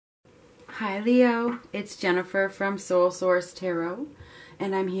Hi Leo, it's Jennifer from Soul Source Tarot,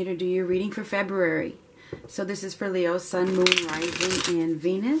 and I'm here to do your reading for February. So this is for Leo, Sun, Moon, Rising, and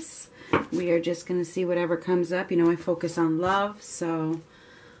Venus. We are just going to see whatever comes up. You know, I focus on love, so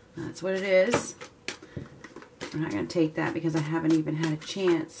that's what it is. I'm not going to take that because I haven't even had a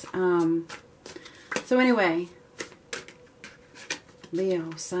chance. So anyway,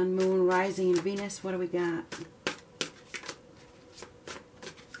 Leo, Sun, Moon, Rising, and Venus, what do we got?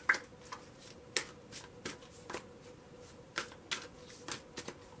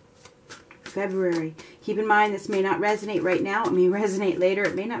 February. Keep in mind this may not resonate right now. It may resonate later.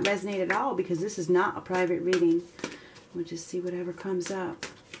 It may not resonate at all because this is not a private reading. We'll just see whatever comes up.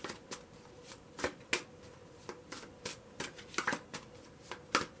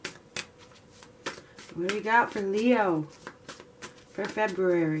 What do we got for Leo for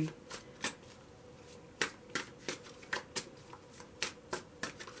February?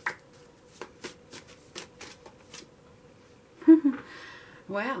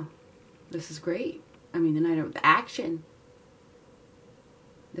 Wow. This is great. I mean, the Knight of Action.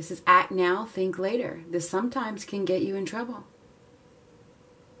 This is act now, think later. This sometimes can get you in trouble.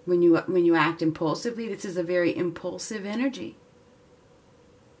 When you act impulsively, this is a very impulsive energy.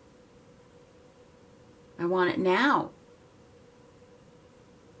 I want it now.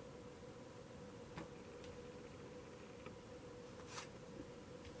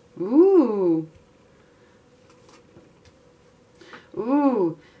 Ooh.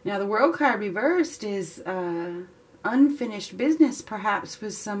 Ooh. Now, the World card reversed is unfinished business, perhaps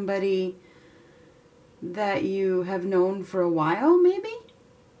with somebody that you have known for a while, maybe?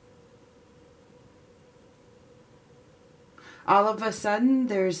 All of a sudden,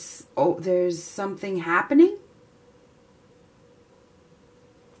 there's something happening?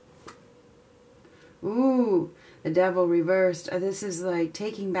 Ooh, the Devil reversed. This is like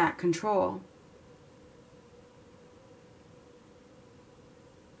taking back control.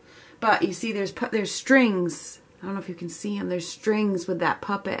 But you see, there's strings. I don't know if you can see them. There's strings with that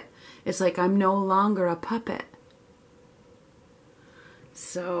puppet. It's like I'm no longer a puppet.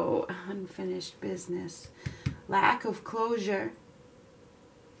 So, unfinished business. Lack of closure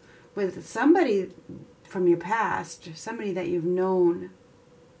with somebody from your past, somebody that you've known.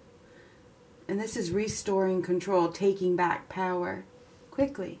 And this is restoring control, taking back power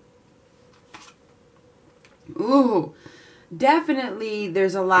quickly. Ooh. Definitely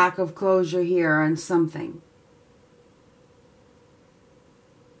there's a lack of closure here on something.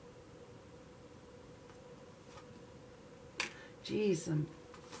 Jeez.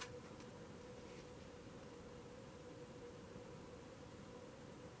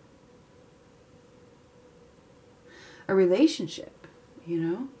 A relationship, you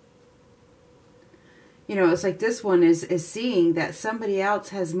know? You know, it's like this one is seeing that somebody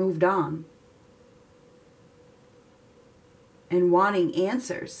else has moved on. And wanting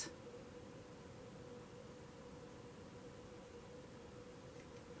answers.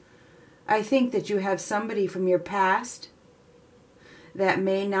 I think that you have somebody from your past that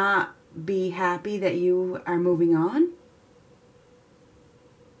may not be happy that you are moving on.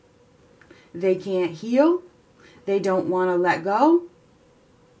 They can't heal. They don't want to let go.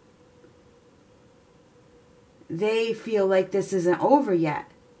 They feel like this isn't over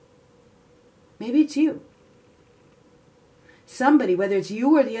yet. Maybe it's you. Somebody, whether it's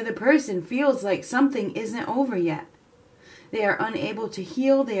you or the other person, feels like something isn't over yet. They are unable to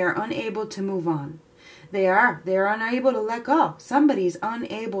heal. They are unable to move on. They're unable to let go. Somebody's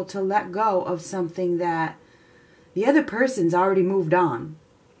unable to let go of something that the other person's already moved on.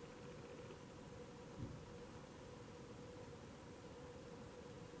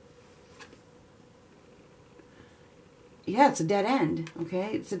 Yeah, it's a dead end,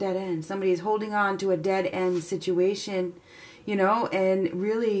 okay? It's a dead end. Somebody's holding on to a dead end situation, you know, and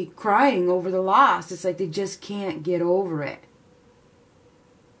really crying over the loss. It's like they just can't get over it.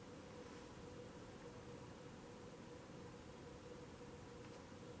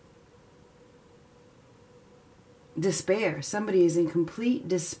 Despair. Somebody is in complete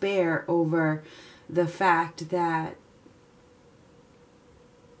despair over the fact that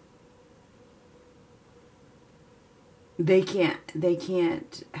they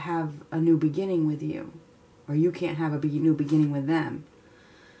can't have a new beginning with you. Or you can't have a new beginning with them.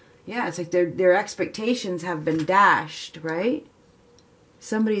 Yeah, it's like their expectations have been dashed, right?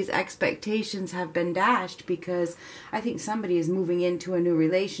 Somebody's expectations have been dashed because I think somebody is moving into a new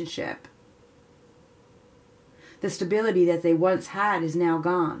relationship. The stability that they once had is now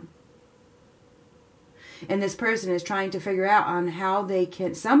gone. And this person is trying to figure out on how they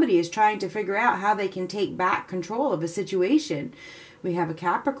can, somebody is trying to figure out how they can take back control of a situation We have a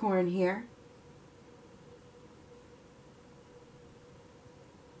Capricorn here.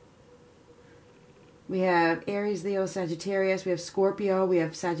 We have Aries, Leo, Sagittarius. We have Scorpio. We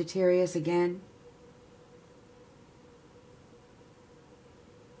have Sagittarius again.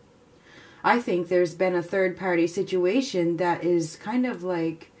 I think there's been a third-party situation that is kind of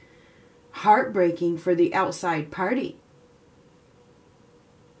like heartbreaking for the outside party.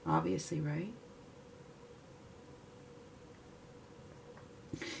 Obviously, right?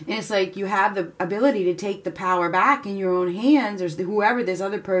 And it's like you have the ability to take the power back in your own hands, or whoever this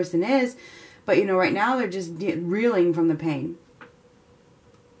other person is. But, you know, right now they're just reeling from the pain.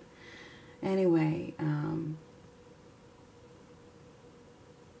 Anyway,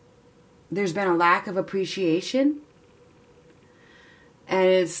 there's been a lack of appreciation. And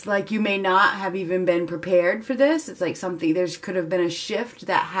it's like you may not have even been prepared for this. It's like something, there could have been a shift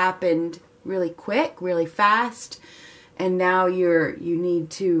that happened really quick, really fast. And now you need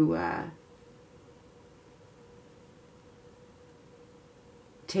to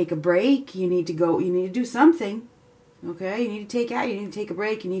take a break. You need to go, you need to do something. Okay? You need to take a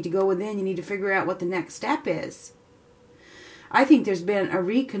break. You need to go within. You need to figure out what the next step is. I think there's been a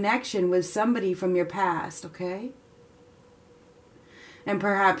reconnection with somebody from your past, okay? And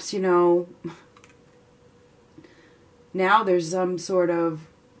perhaps, you know, now there's some sort of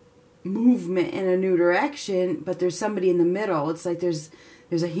movement in a new direction, but there's somebody in the middle. It's like there's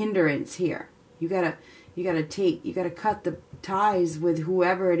a hindrance here. You gotta cut the ties with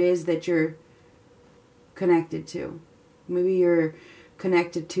whoever it is that you're connected to. Maybe you're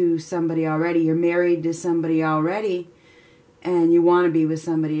connected to somebody already. You're married to somebody already, and you want to be with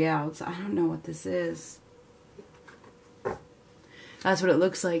somebody else. I don't know what this is. That's what it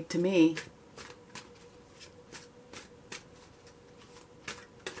looks like to me.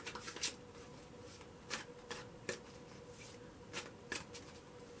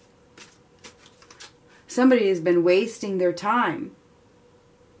 Somebody has been wasting their time,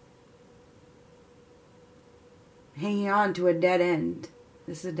 hanging on to a dead end.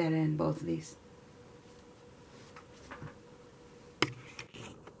 This is a dead end, both of these.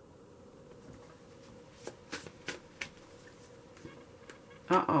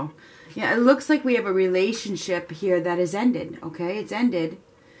 Uh-oh. Yeah, it looks like we have a relationship here that is ended, okay? It's ended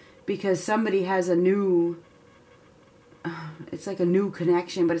because somebody has a new... it's like a new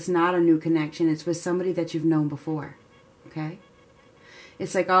connection, but it's not a new connection. It's with somebody that you've known before, okay?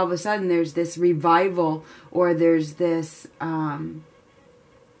 It's like all of a sudden there's this revival, or there's this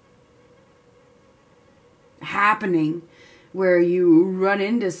happening where you run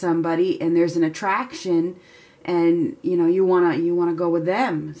into somebody and there's an attraction, and you know you wanna go with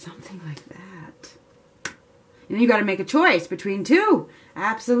them, something like that. And you got to make a choice between two.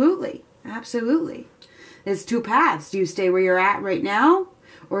 Absolutely, absolutely. There's two paths. Do you stay where you're at right now,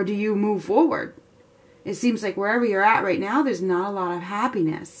 or do you move forward? It seems like wherever you're at right now, there's not a lot of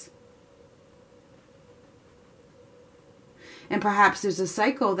happiness. And perhaps there's a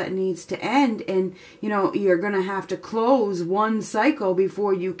cycle that needs to end, and you know you're going to have to close one cycle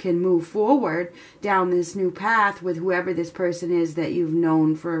before you can move forward down this new path with whoever this person is that you've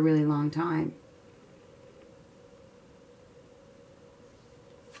known for a really long time.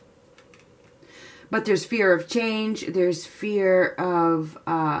 But there's fear of change. There's fear of,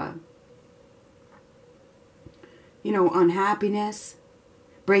 you know, unhappiness,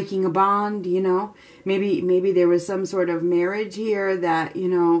 breaking a bond, you know. Maybe there was some sort of marriage here that, you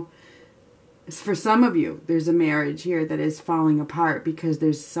know, for some of you, there's a marriage here that is falling apart because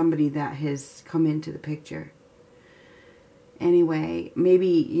there's somebody that has come into the picture. Anyway, maybe,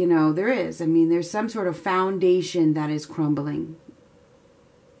 you know, there is. I mean, there's some sort of foundation that is crumbling.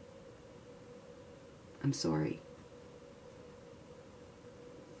 I'm sorry.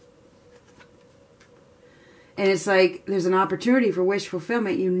 And it's like there's an opportunity for wish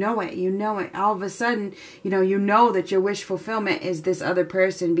fulfillment. You know it. You know it. All of a sudden, you know that your wish fulfillment is this other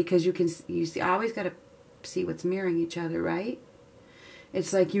person, because you see, I always got to see what's mirroring each other, right?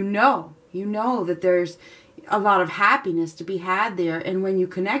 It's like you know that there's a lot of happiness to be had there. And when you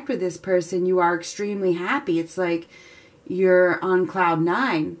connect with this person, you are extremely happy. It's like you're on cloud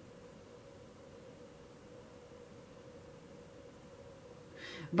 9.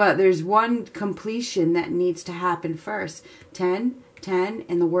 But there's one completion that needs to happen first. 10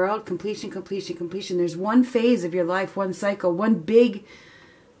 in the world, completion, completion, completion. There's one phase of your life, one cycle, one big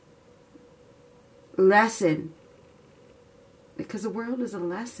lesson. Because the world is a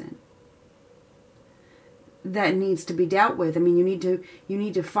lesson that needs to be dealt with. I mean, you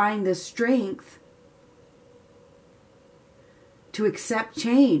need to find the strength to accept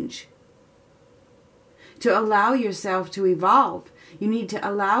change, to allow yourself to evolve. You need to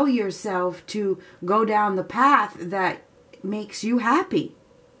allow yourself to go down the path that makes you happy.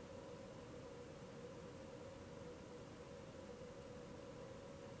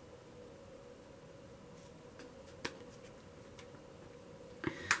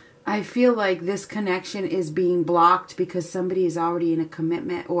 I feel like this connection is being blocked because somebody is already in a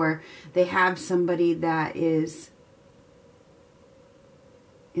commitment, or they have somebody that is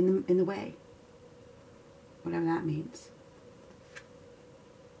in the way. Whatever that means.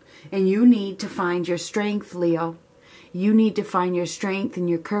 And you need to find your strength, Leo. You need to find your strength and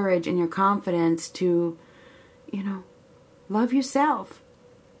your courage and your confidence to, you know, love yourself.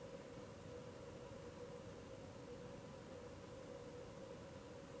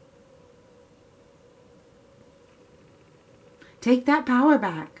 Take that power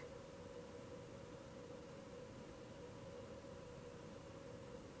back.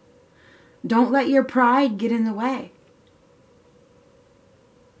 Don't let your pride get in the way.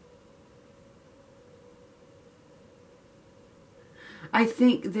 I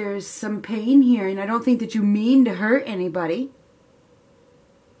think there's some pain here, and I don't think that you mean to hurt anybody.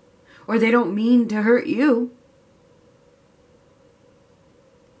 Or they don't mean to hurt you.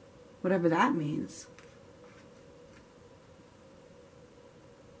 Whatever that means.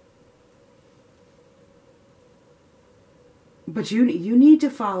 But you need to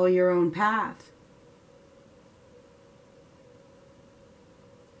follow your own path.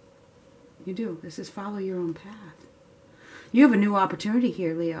 You do. This is follow your own path. You have a new opportunity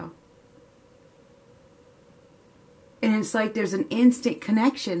here, Leo. And it's like there's an instant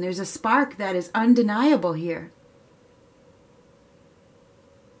connection. There's a spark that is undeniable here.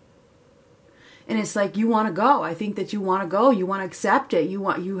 And it's like you want to go. I think that you want to go. You want to accept it.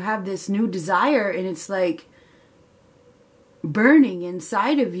 You have this new desire, and it's like burning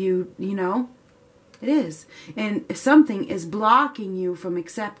inside of you, you know. It is. And something is blocking you from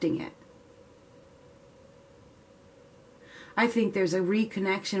accepting it. I think there's a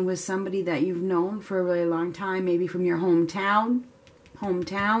reconnection with somebody that you've known for a really long time, maybe from your hometown.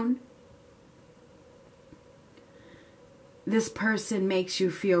 This person makes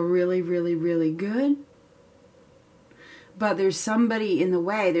you feel really, really, really good. But there's somebody in the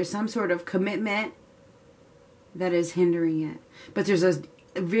way. There's some sort of commitment that is hindering it. But there's a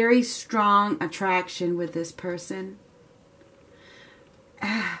very strong attraction with this person.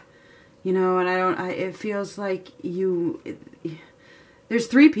 You know, and it feels like there's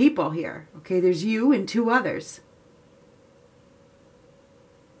 3 people here. Okay, there's you and 2 others.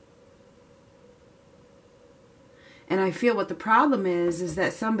 And I feel what the problem is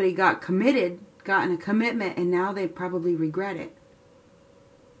that somebody got committed, got in a commitment, and now they probably regret it.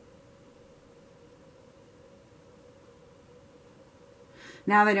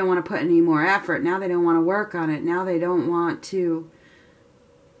 Now they don't want to put any more effort. Now they don't want to work on it. Now they don't want to.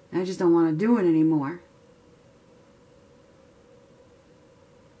 I just don't want to do it anymore.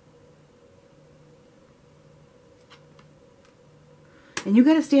 And you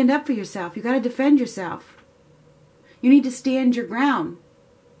got to stand up for yourself. You got to defend yourself. You need to stand your ground.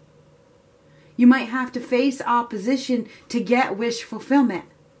 You might have to face opposition to get wish fulfillment.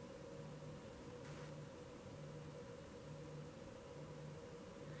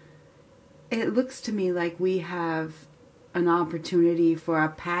 It looks to me like we have an opportunity for a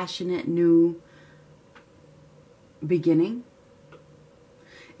passionate new beginning.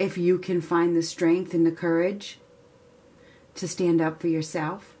 If you can find the strength and the courage to stand up for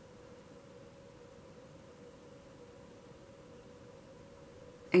yourself.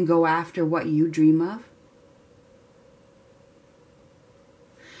 And go after what you dream of.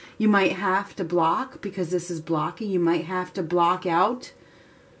 You might have to block, because this is blocking. You might have to block out,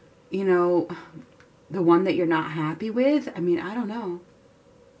 you know, the one that you're not happy with. I mean, I don't know.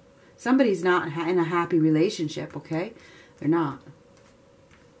 Somebody's not in a happy relationship, okay? They're not.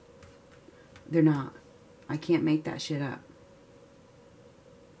 They're not. I can't make that shit up.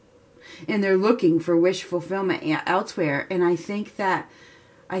 And they're looking for wish fulfillment elsewhere. And I think that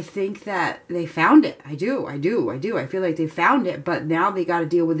they found it. I do. I feel like they found it, but now they got to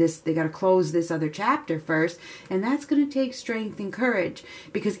deal with this. They got to close this other chapter first, and that's going to take strength and courage,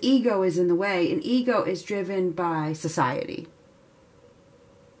 because ego is in the way, and ego is driven by society.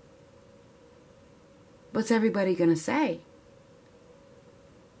 What's everybody going to say?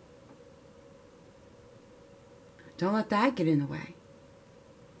 Don't let that get in the way.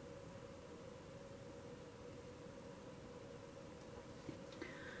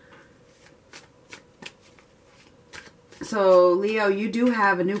 So, Leo, you do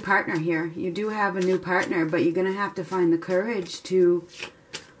have a new partner here. You do have a new partner, but you're going to have to find the courage to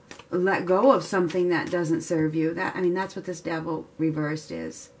let go of something that doesn't serve you. That's what this devil reversed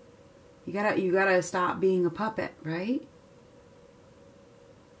is. You gotta stop being a puppet, right?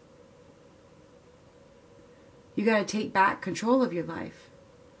 You gotta take back control of your life.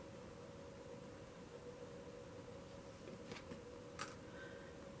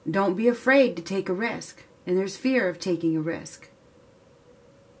 Don't be afraid to take a risk. And there's fear of taking a risk.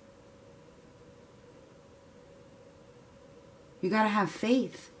 You gotta have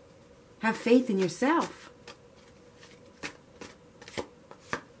faith. Have faith in yourself.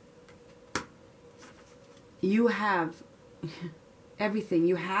 You have everything.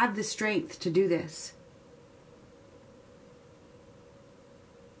 You have the strength to do this.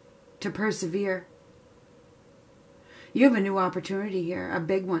 To persevere. You have a new opportunity here. A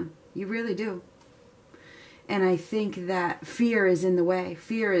big one. You really do. And I think that fear is in the way.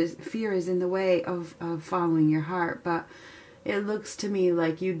 Fear is in the way of following your heart. But it looks to me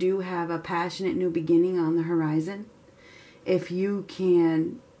like you do have a passionate new beginning on the horizon. If you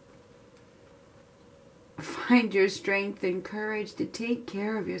can find your strength and courage to take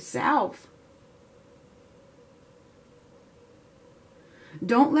care of yourself.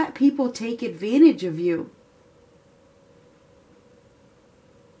 Don't let people take advantage of you.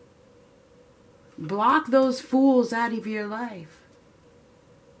 Block those fools out of your life.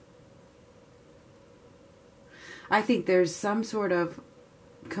 I think there's some sort of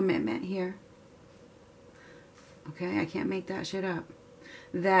commitment here. Okay, I can't make that shit up.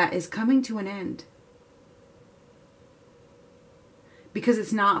 That is coming to an end. Because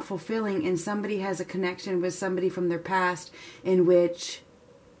it's not fulfilling, and somebody has a connection with somebody from their past in which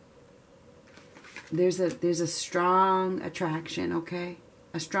there's a strong attraction, okay?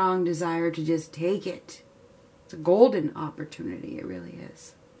 A strong desire to just take it. It's a golden opportunity. It really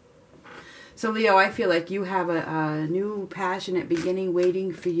is. So, Leo, I feel like you have a new passionate beginning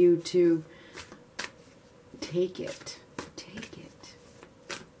waiting for you to take it. Take it.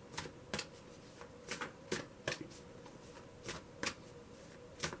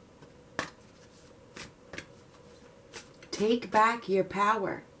 Take back your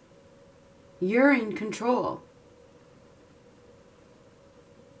power. You're in control.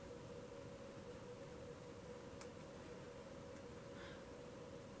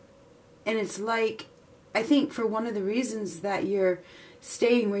 And it's like, I think for one of the reasons that you're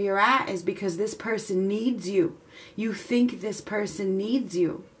staying where you're at is because this person needs you. You think this person needs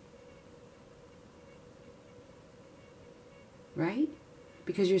you. Right?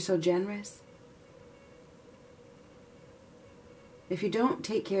 Because you're so generous. If you don't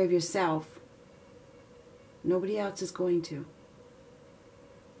take care of yourself, nobody else is going to.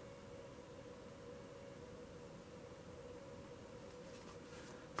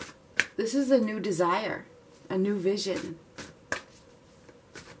 This is a new desire, a new vision.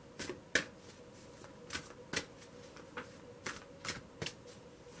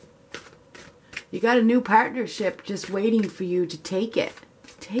 You got a new partnership just waiting for you to take it.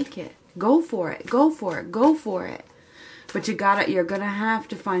 Take it. Go for it. Go for it. Go for it. But you're gonna have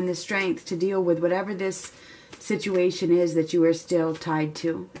to find the strength to deal with whatever this situation is that you are still tied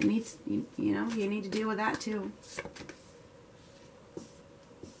to. It needs, you need to deal with that too.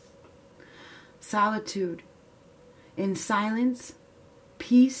 Solitude. In silence,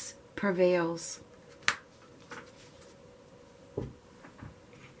 peace prevails.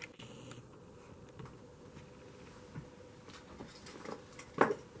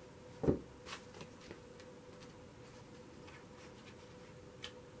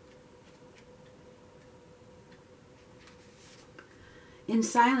 In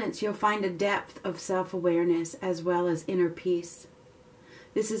silence, you'll find a depth of self-awareness as well as inner peace.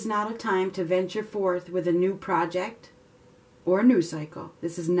 This is not a time to venture forth with a new project or a news cycle.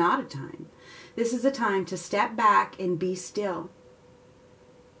 This is not a time. This is a time to step back and be still.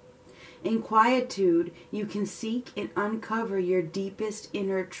 In quietude, you can seek and uncover your deepest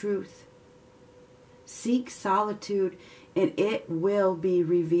inner truth. Seek solitude and it will be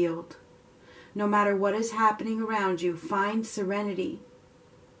revealed. No matter what is happening around you, find serenity.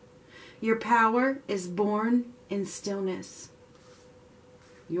 Your power is born in stillness.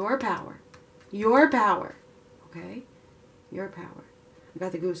 Your power. Your power. Okay? Your power. I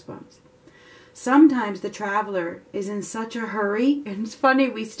got the goosebumps. Sometimes the traveler is in such a hurry. And it's funny,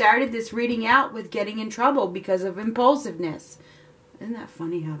 we started this reading out with getting in trouble because of impulsiveness. Isn't that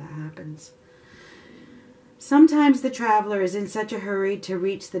funny how that happens? Sometimes the traveler is in such a hurry to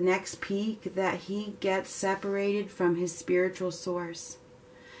reach the next peak that he gets separated from his spiritual source.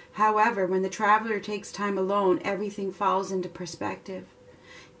 However, when the traveler takes time alone, everything falls into perspective.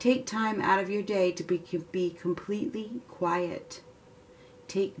 Take time out of your day to be completely quiet.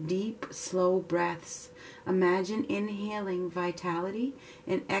 Take deep, slow breaths. Imagine inhaling vitality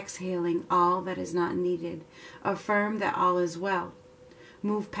and exhaling all that is not needed. Affirm that all is well.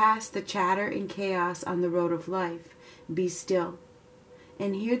 Move past the chatter and chaos on the road of life. Be still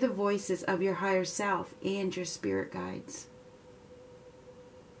and hear the voices of your higher self and your spirit guides.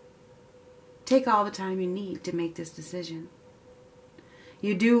 Take all the time you need to make this decision.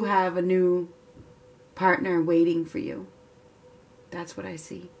 You do have a new partner waiting for you. That's what I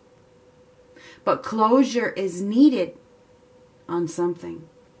see. But closure is needed on something.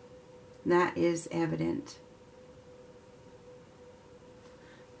 That is evident.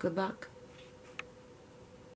 Good luck.